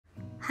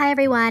Hi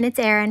everyone, it's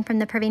Erin from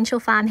the Provincial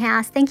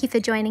Farmhouse. Thank you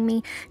for joining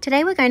me.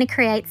 Today we're going to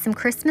create some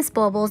Christmas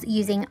baubles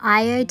using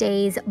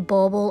IOD's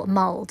Bauble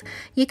mould.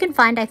 You can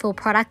find a full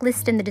product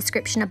list in the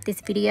description of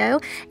this video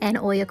and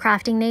all your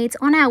crafting needs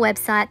on our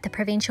website,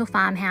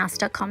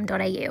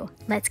 theprovincialfarmhouse.com.au.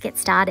 Let's get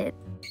started.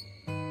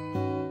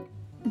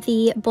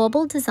 The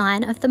bauble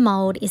design of the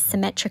mould is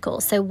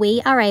symmetrical, so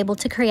we are able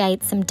to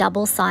create some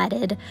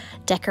double-sided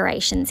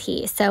decorations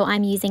here. So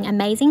I'm using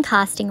amazing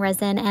casting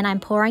resin and I'm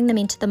pouring them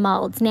into the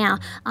moulds. Now,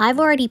 I've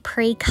already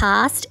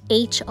pre-cast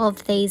each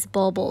of these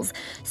baubles.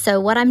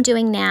 So what I'm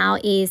doing now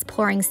is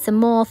pouring some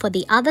more for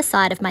the other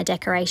side of my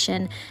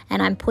decoration,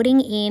 and I'm putting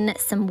in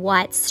some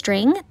white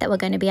string that we're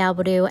going to be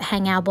able to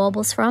hang our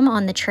baubles from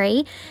on the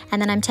tree.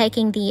 And then I'm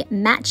taking the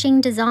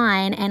matching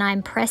design and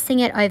I'm pressing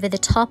it over the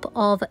top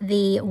of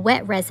the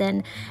wet resin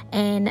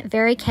and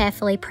very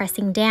carefully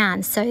pressing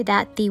down so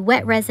that the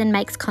wet resin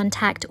makes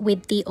contact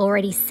with the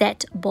already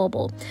set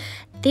bauble.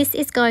 This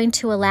is going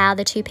to allow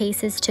the two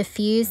pieces to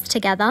fuse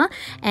together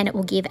and it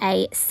will give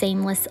a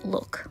seamless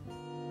look.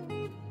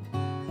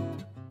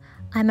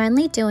 I'm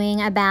only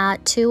doing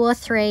about 2 or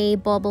 3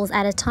 baubles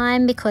at a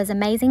time because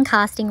amazing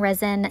casting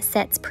resin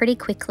sets pretty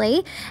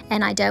quickly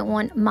and I don't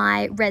want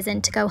my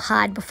resin to go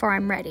hard before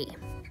I'm ready.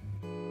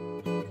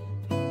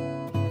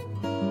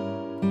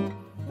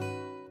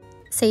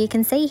 So you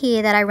can see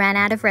here that I ran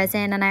out of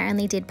resin and I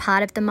only did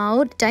part of the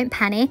mould. Don't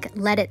panic,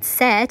 let it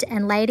set,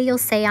 and later you'll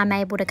see I'm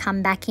able to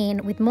come back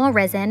in with more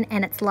resin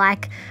and it's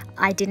like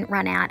I didn't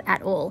run out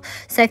at all.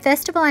 So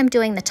first of all, I'm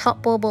doing the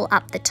top bauble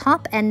up the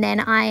top and then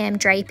I am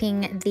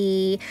draping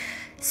the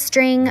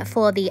string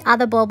for the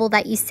other bauble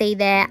that you see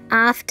there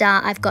after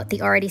I've got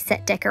the already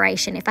set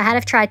decoration. If I had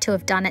have tried to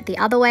have done it the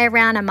other way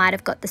around, I might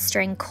have got the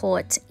string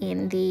caught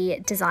in the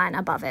design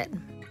above it.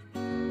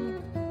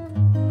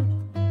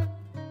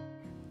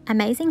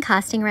 Amazing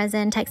casting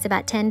resin takes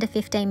about 10 to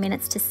 15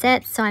 minutes to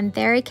set, so I'm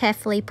very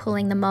carefully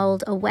pulling the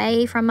mould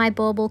away from my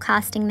bauble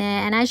casting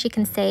there, and as you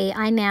can see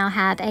I now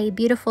have a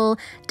beautiful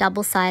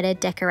double-sided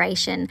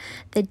decoration.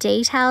 The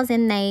details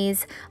in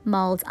these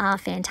moulds are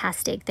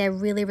fantastic. They're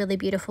really, really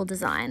beautiful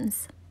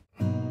designs.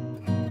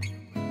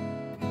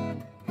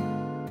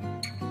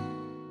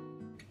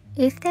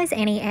 If there's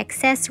any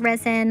excess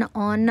resin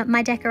on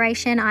my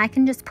decoration, I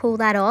can just pull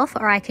that off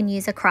or I can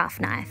use a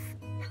craft knife.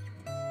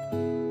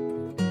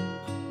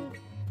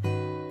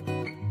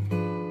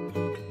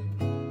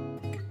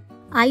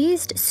 I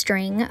used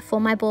string for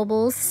my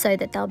baubles so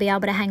that they'll be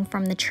able to hang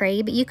from the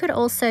tree, but you could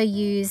also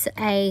use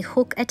a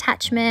hook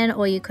attachment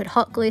or you could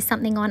hot glue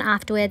something on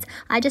afterwards.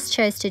 I just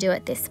chose to do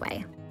it this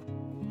way.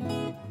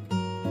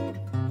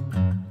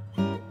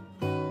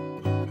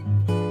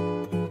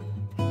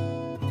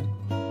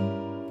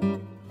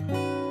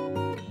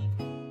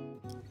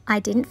 I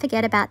didn't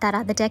forget about that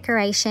other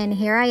decoration.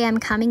 Here I am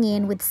coming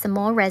in with some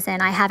more resin.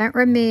 I haven't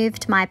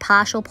removed my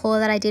partial pour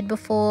that I did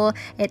before.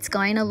 It's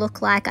going to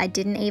look like I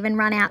didn't even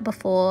run out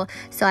before.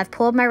 So I've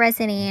poured my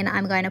resin in,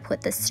 I'm going to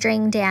put the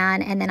string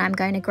down and then I'm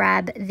going to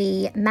grab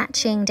the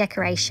matching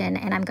decoration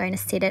and I'm going to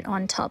sit it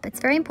on top. It's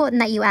very important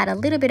that you add a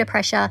little bit of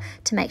pressure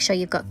to make sure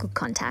you've got good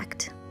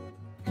contact.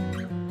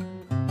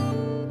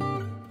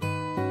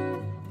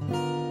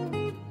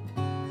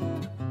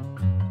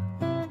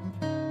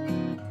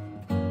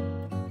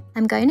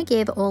 I'm going to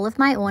give all of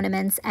my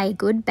ornaments a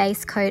good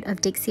base coat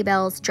of Dixie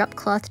Belle's Drop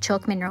Cloth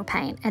Chalk Mineral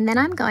Paint, and then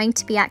I'm going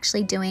to be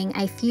actually doing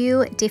a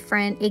few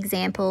different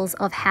examples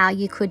of how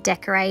you could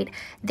decorate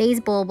these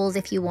baubles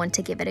if you want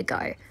to give it a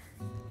go.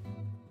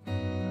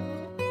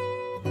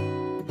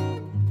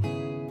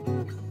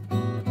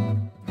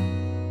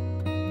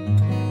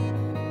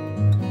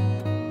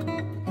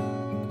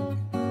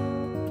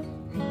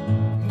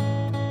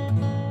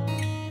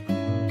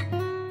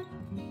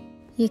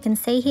 You can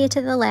see here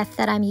to the left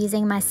that I'm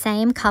using my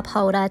same cup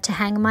holder to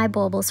hang my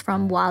baubles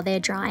from while they're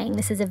drying.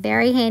 This is a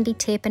very handy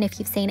tip, and if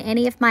you've seen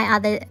any of my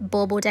other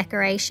bauble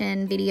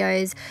decoration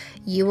videos,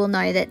 you will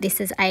know that this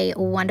is a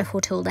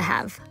wonderful tool to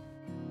have.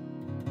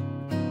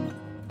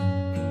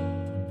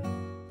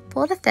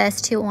 For the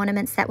first 2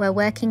 ornaments that we're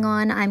working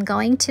on, I'm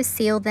going to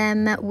seal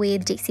them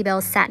with Dixie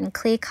Belle's Satin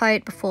Clear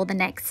Coat before the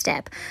next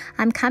step.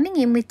 I'm coming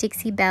in with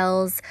Dixie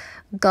Belle's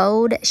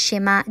Gold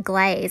Shimmer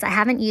Glaze. I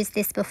haven't used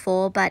this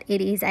before, but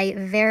it is a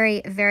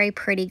very, very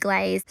pretty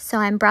glaze. So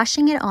I'm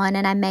brushing it on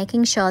and I'm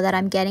making sure that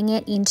I'm getting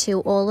it into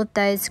all of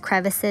those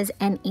crevices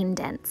and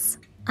indents.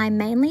 I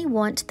mainly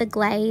want the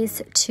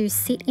glaze to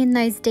sit in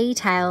those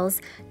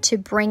details to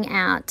bring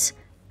out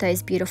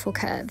those beautiful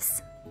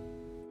curves.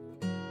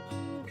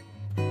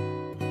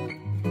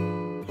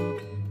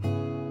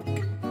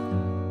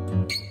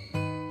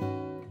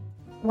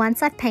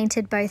 Once I've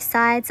painted both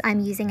sides, I'm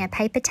using a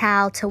paper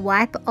towel to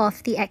wipe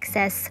off the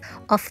excess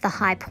off the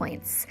high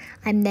points.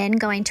 I'm then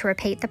going to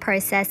repeat the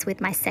process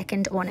with my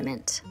second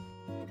ornament.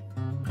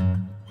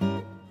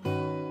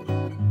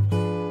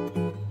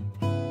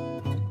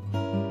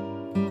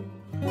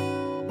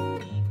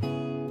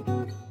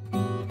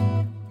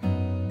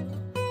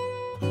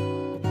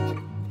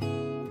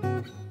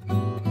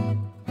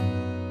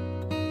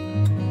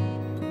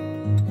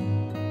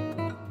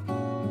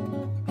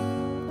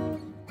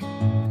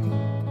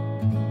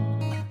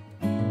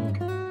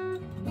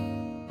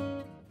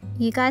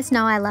 You guys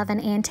know I love an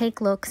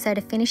antique look, so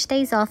to finish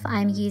these off,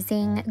 I'm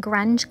using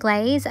Grunge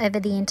Glaze over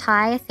the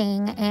entire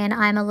thing, and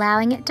I'm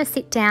allowing it to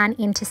sit down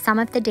into some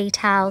of the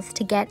details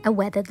to get a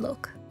weathered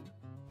look.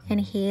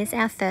 And here's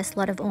our first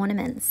lot of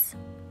ornaments.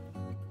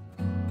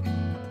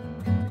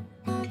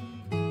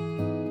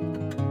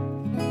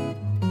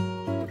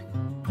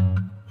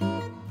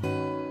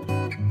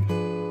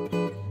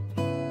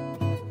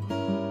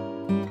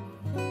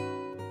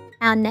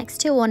 Our next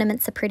two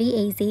ornaments are pretty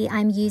easy.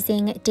 I'm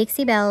using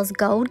Dixie Belle's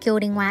gold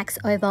gilding wax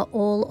over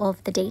all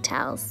of the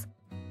details.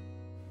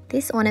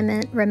 This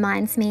ornament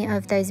reminds me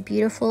of those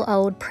beautiful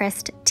old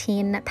pressed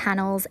tin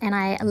panels, and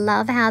I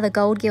love how the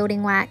gold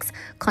gilding wax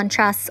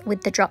contrasts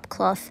with the drop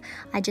cloth.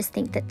 I just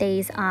think that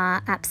these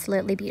are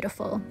absolutely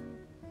beautiful.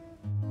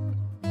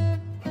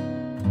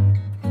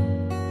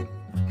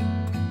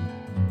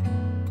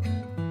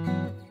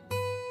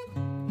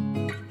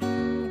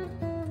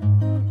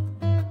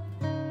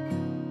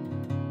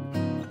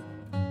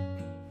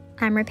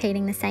 I'm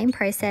repeating the same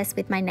process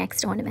with my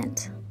next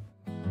ornament.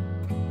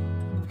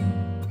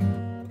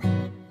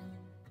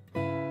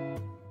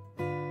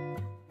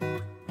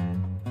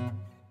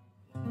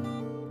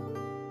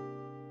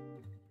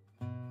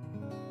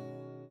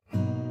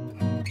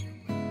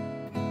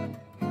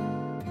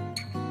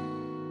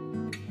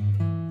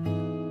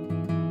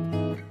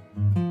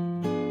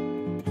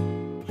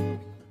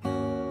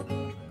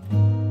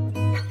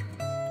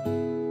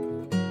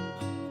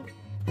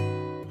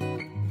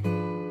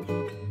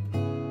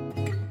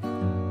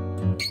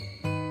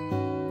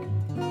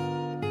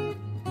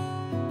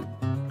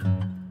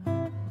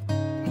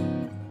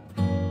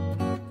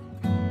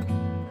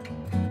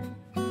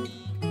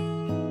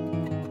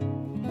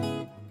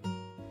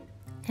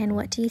 And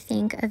what do you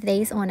think of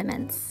these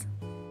ornaments?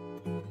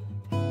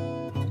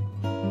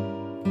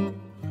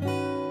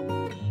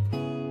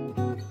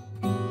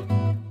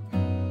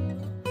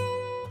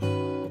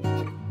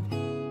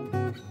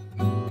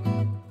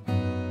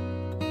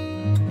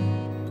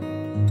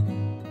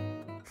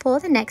 For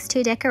the next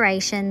two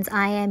decorations,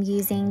 I am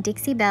using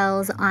Dixie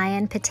Belle's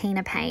Iron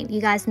Patina paint.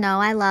 You guys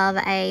know I love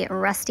a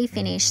rusty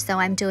finish, so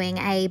I'm doing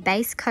a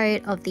base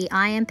coat of the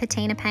Iron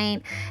Patina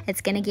paint.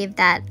 It's going to give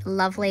that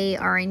lovely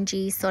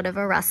orangey sort of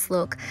a rust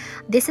look.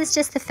 This is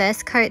just the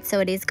first coat, so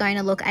it is going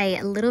to look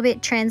a little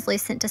bit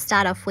translucent to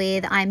start off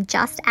with. I'm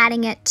just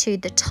adding it to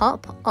the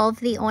top of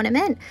the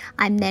ornament.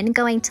 I'm then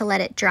going to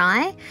let it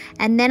dry,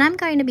 and then I'm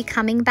going to be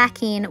coming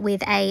back in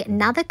with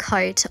another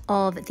coat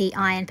of the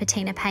Iron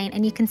Patina paint,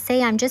 and you can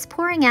see I'm just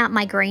pouring out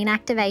my green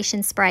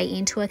activation spray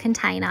into a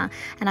container,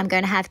 and I'm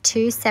going to have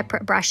two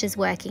separate brushes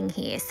working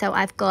here. So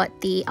I've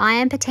got the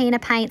Iron Patina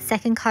paint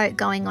second coat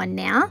going on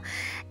now,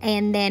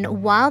 and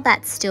then while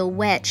that's still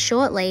wet,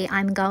 shortly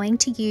I'm going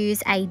to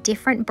use a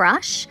different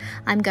brush.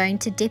 I'm going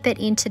to dip it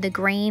into the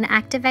green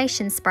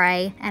activation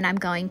spray, and I'm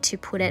going to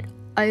put it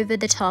over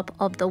the top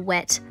of the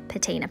wet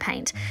patina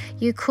paint.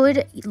 You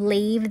could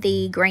leave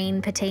the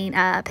green patina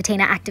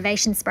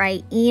activation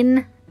spray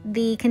in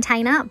the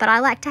container, but I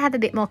like to have a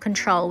bit more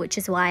control, which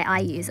is why I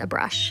use a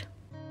brush.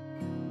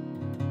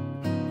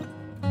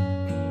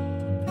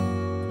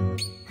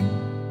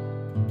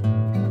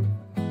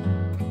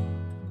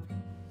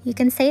 You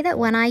can see that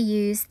when I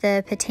use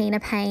the patina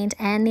paint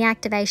and the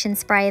activation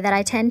spray that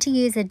I tend to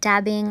use a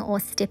dabbing or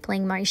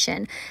stippling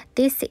motion.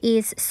 This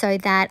is so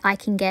that I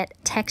can get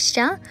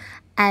texture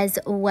as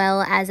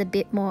well as a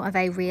bit more of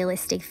a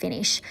realistic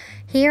finish.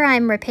 Here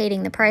I'm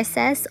repeating the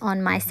process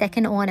on my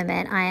second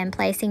ornament. I am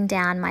placing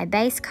down my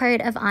base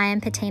coat of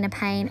Iron Patina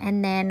paint,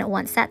 and then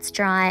once that's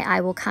dry, I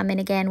will come in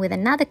again with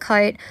another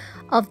coat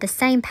of the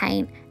same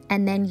paint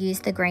and then use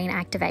the green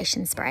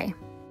activation spray.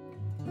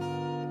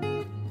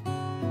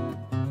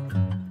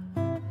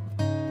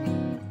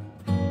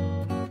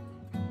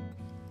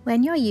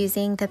 When you're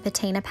using the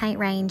patina paint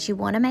range, you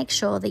want to make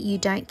sure that you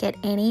don't get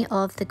any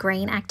of the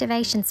green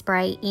activation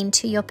spray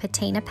into your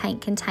patina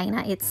paint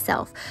container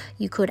itself.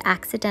 You could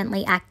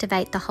accidentally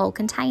activate the whole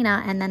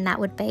container, and then that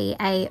would be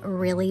a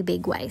really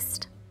big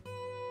waste.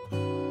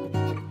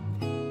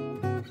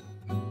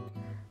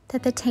 The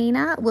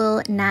patina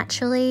will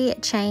naturally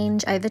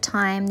change over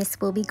time. This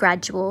will be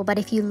gradual, but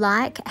if you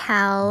like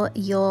how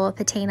your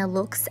patina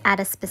looks at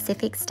a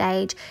specific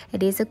stage,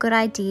 it is a good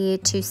idea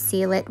to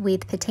seal it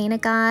with patina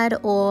guard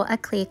or a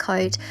clear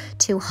coat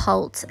to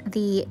halt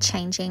the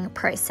changing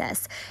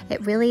process.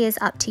 It really is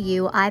up to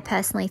you. I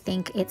personally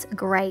think it's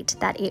great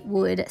that it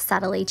would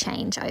subtly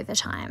change over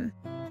time.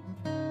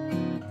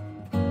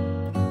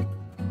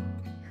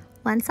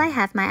 Once I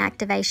have my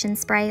activation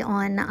spray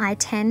on, I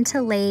tend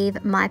to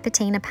leave my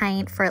patina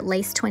paint for at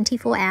least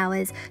 24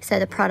 hours so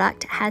the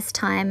product has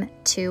time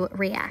to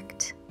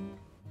react.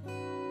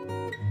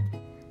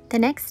 The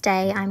next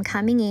day, I'm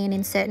coming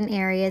in certain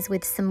areas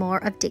with some more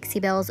of Dixie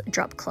Belle's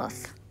drop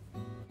cloth.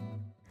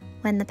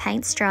 When the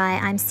paint's dry,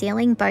 I'm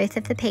sealing both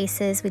of the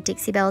pieces with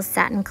Dixie Belle's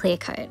Satin clear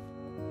coat.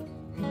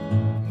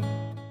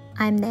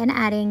 I'm then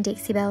adding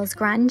Dixie Belle's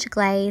Grunge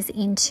Glaze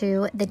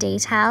into the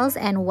details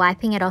and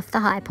wiping it off the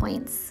high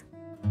points.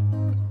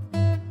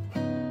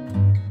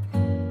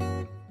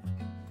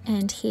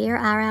 And here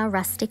are our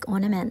rustic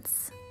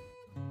ornaments.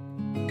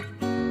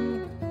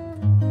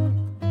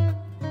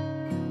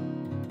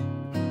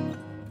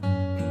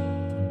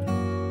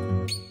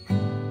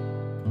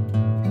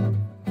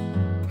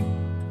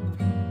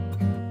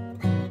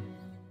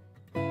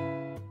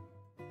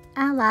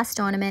 Our last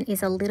ornament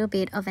is a little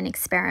bit of an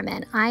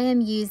experiment. I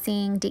am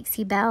using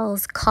Dixie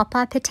Belle's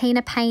copper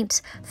patina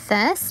paint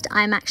first.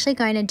 I'm actually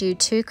going to do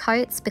 2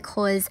 coats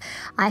because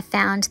I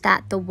found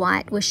that the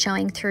white was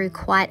showing through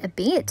quite a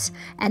bit.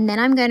 And then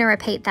I'm going to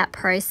repeat that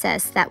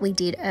process that we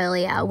did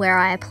earlier where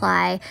I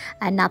apply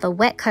another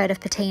wet coat of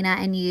patina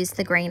and use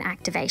the green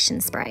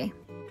activation spray.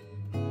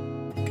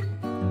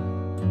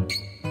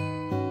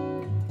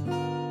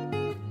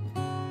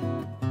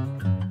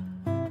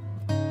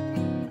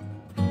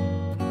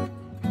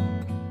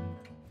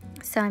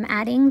 So I'm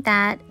adding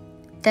that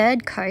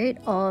 3rd coat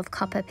of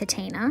copper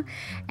patina,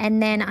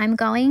 and then I'm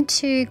going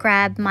to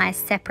grab my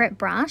separate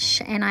brush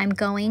and I'm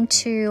going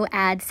to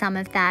add some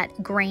of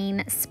that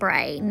green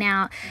spray.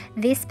 Now,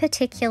 this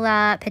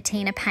particular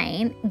patina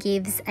paint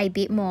gives a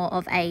bit more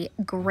of a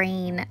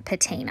green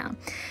patina.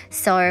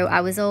 So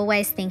I was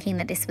always thinking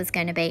that this was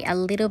going to be a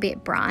little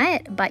bit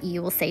bright, but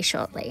you will see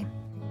shortly.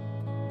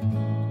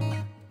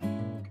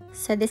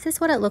 So this is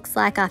what it looks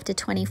like after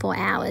 24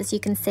 hours. You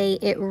can see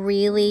it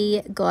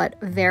really got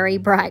very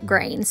bright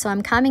green. So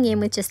I'm coming in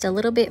with just a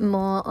little bit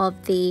more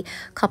of the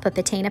copper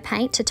patina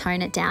paint to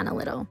tone it down a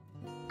little.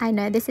 I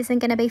know this isn't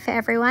going to be for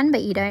everyone,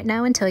 but you don't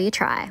know until you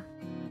try.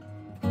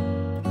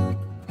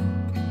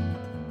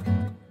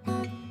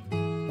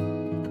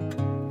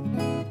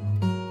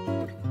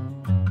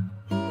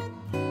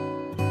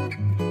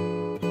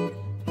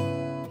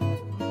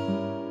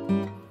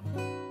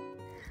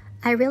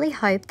 I really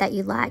hope that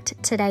you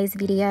liked today's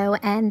video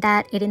and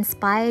that it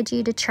inspired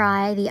you to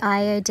try the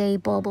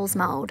IOD Baubles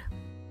mould.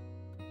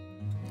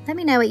 Let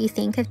me know what you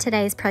think of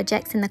today's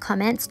projects in the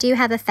comments. Do you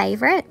have a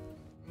favourite?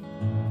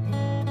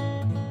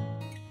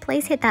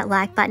 Please hit that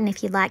like button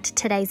if you liked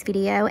today's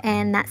video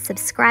and that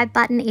subscribe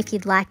button if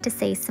you'd like to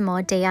see some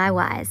more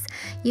DIYs.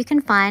 You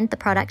can find the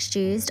products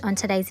used on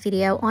today's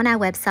video on our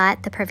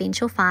website,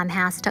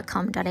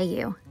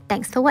 theprovincialfarmhouse.com.au.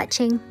 Thanks for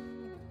watching.